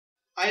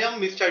I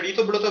am Mr.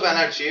 Ritubroto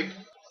Banerjee,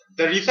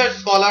 the research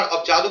scholar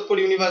of Jadavpur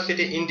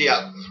University,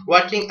 India,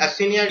 working as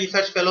Senior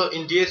Research Fellow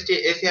in DST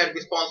ACRB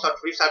sponsored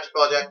research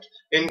project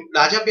in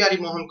Raja Pyari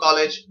Mohan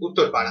College,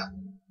 Uttarpara.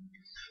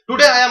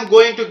 Today I am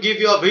going to give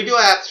you a video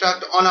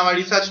abstract on our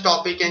research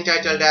topic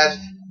entitled as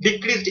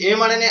Decreased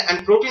mRNA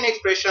and protein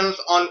expressions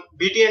on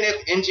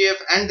BDNF, NGF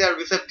and their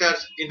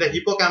receptors in the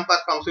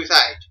hippocampus from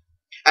suicide,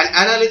 an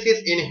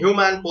analysis in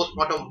human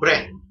postmortem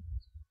brain.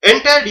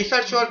 Entire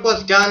research work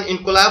was done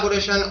in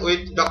collaboration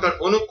with Dr.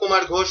 Anup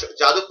Kumar Ghosh,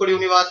 Jadavpur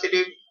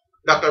University,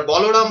 Dr.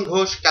 Balaram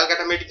Ghosh,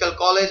 Calcutta Medical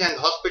College and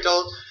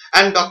Hospital,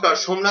 and Dr.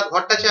 Somnath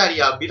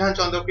Bhattacharya, Bidhan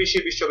Chandra Krishi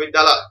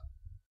Vishwavidyalaya,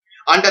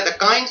 under the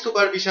kind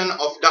supervision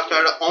of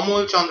Dr.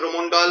 Amol Chandra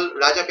Mondal,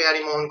 Raja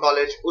Pyari Mohan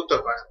College,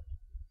 Uttarpara.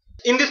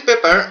 In this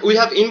paper, we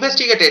have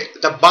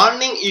investigated the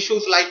burning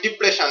issues like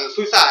depression,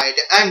 suicide,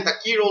 and the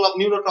key role of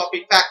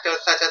neurotrophic factors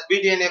such as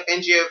BDNF,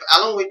 NGF,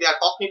 along with their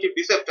cognitive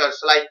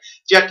receptors like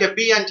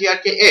TRKB and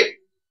TRKA.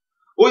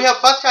 We have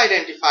first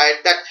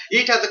identified that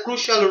it has a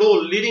crucial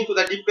role leading to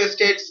the depressed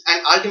states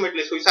and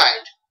ultimately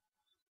suicide.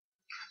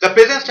 The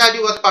present study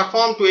was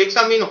performed to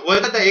examine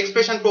whether the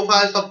expression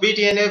profiles of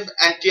BDNF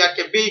and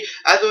TRKB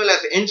as well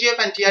as NGF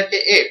and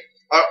TRKA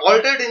are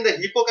altered in the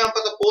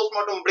hippocampus of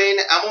postmortem brain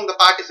among the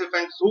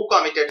participants who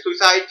committed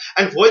suicide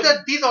and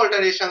whether these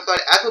alterations are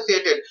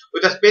associated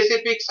with a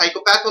specific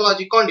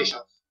psychopathology condition.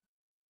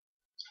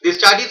 These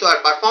studies were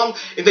performed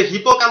in the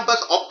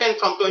hippocampus obtained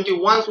from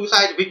 21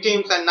 suicide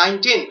victims and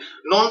 19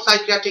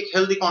 non-psychiatric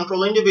healthy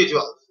control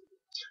individuals.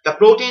 The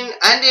protein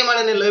and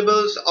mRNA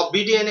levels of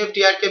BDNF,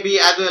 TRKB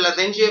as well as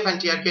NGF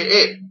and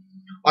TRKA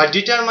are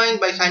determined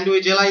by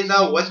sandwich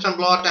ELISA, Western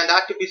blot and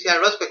RT-PCR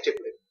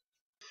respectively.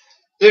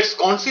 Let's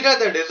consider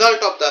the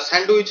result of the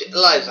sandwich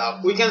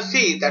ELISA. We can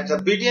see that the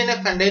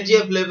BDNF and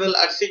NGF level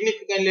are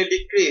significantly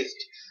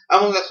decreased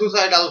among the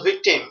suicidal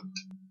victim.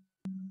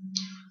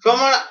 From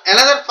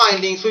another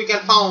findings, we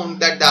can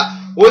find that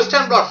the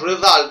Western blot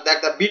result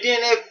that the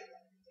BDNF,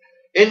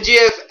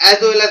 NGF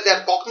as well as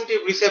their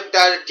cognitive receptor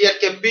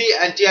TRKB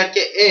and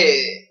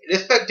TRKA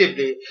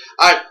respectively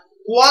are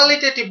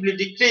qualitatively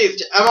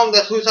decreased among the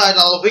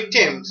suicidal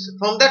victims.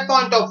 From that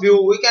point of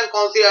view, we can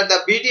consider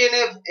the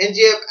BDNF,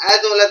 NGF as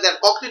well as their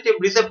cognitive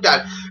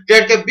receptor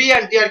TRKB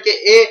and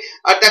TRKA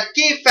are the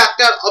key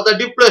factor of the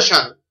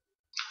depression.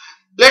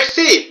 Let's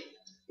see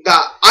the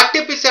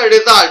RT-PCR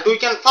result. We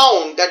can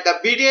find that the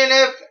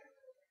BDNF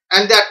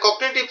and their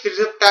cognitive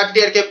receptor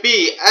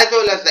TRKB as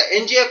well as the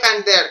NGF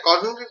and their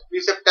cognitive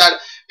receptor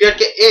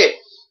TRKA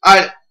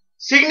are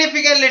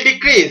significantly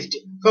decreased.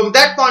 From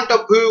that point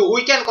of view,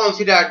 we can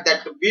consider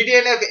that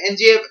BDNF,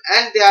 NGF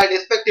and their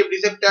respective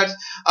receptors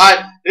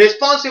are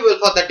responsible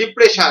for the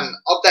depression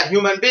of the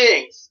human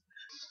beings.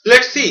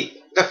 Let's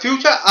see the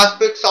future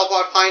aspects of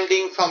our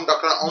finding from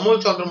Dr.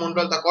 Amol Chandra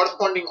Mondal, the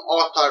corresponding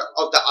author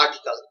of the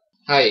article.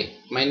 Hi,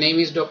 my name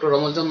is Dr.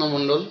 Amol Chandra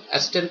Mondal,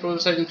 Assistant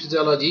Professor in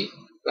Physiology,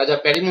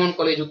 Raja Pyari Mohan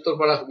College,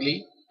 Uttarpara,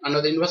 Hooghly,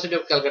 under the University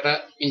of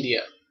Calcutta,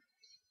 India.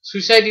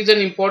 Suicide is an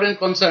important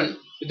concern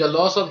with the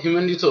loss of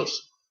human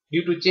resource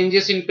due to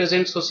changes in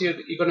present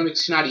socio-economic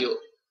scenario.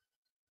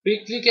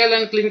 Preclinical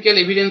and clinical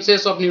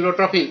evidences of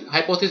neurotrophin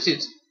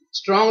hypothesis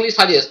strongly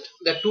suggest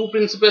that two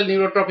principal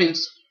neurotrophins,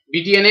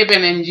 BDNF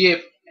and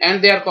NGF,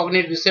 and their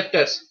cognate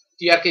receptors,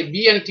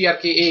 TRKB and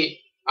TRKA,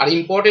 are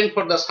important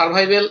for the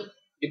survival,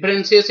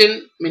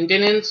 differentiation,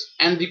 maintenance,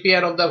 and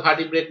repair of the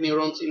vertebrate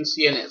neurons in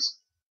CNS.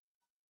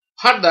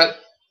 Further,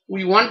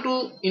 we want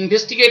to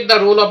investigate the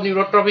role of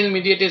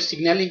neurotrophin-mediated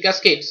signaling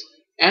cascades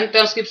and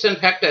transcription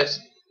factors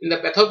in the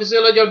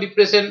pathophysiology of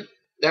depression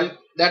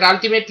that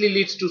ultimately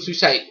leads to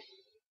suicide.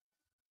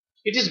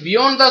 It is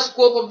beyond the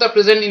scope of the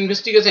present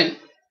investigation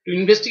to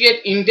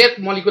investigate in-depth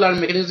molecular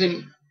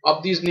mechanism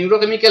of these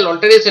neurochemical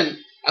alteration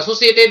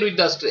associated with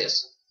the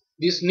stress.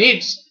 This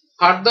needs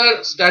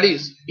further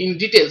studies in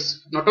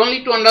details, not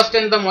only to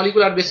understand the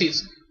molecular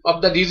basis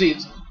of the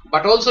disease,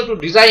 but also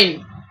to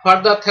design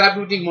further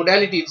therapeutic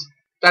modalities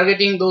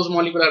targeting those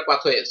molecular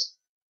pathways.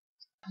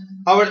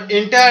 Our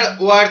entire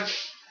work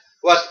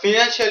was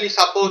financially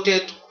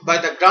supported by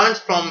the grants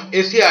from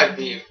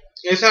ACRB,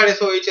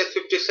 SRSOHS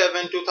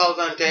 57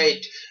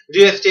 2008,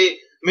 DST,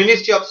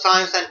 Ministry of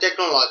Science and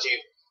Technology,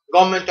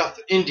 Government of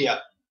India.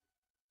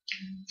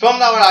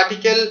 From our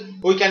article,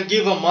 we can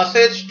give a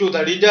message to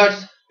the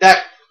readers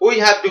that we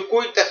have to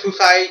quit the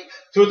suicide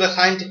through the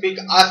scientific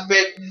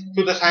aspect,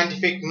 through the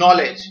scientific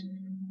knowledge,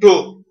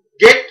 to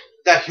get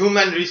the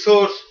human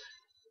resource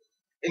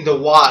in the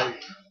world.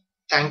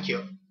 Thank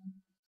you.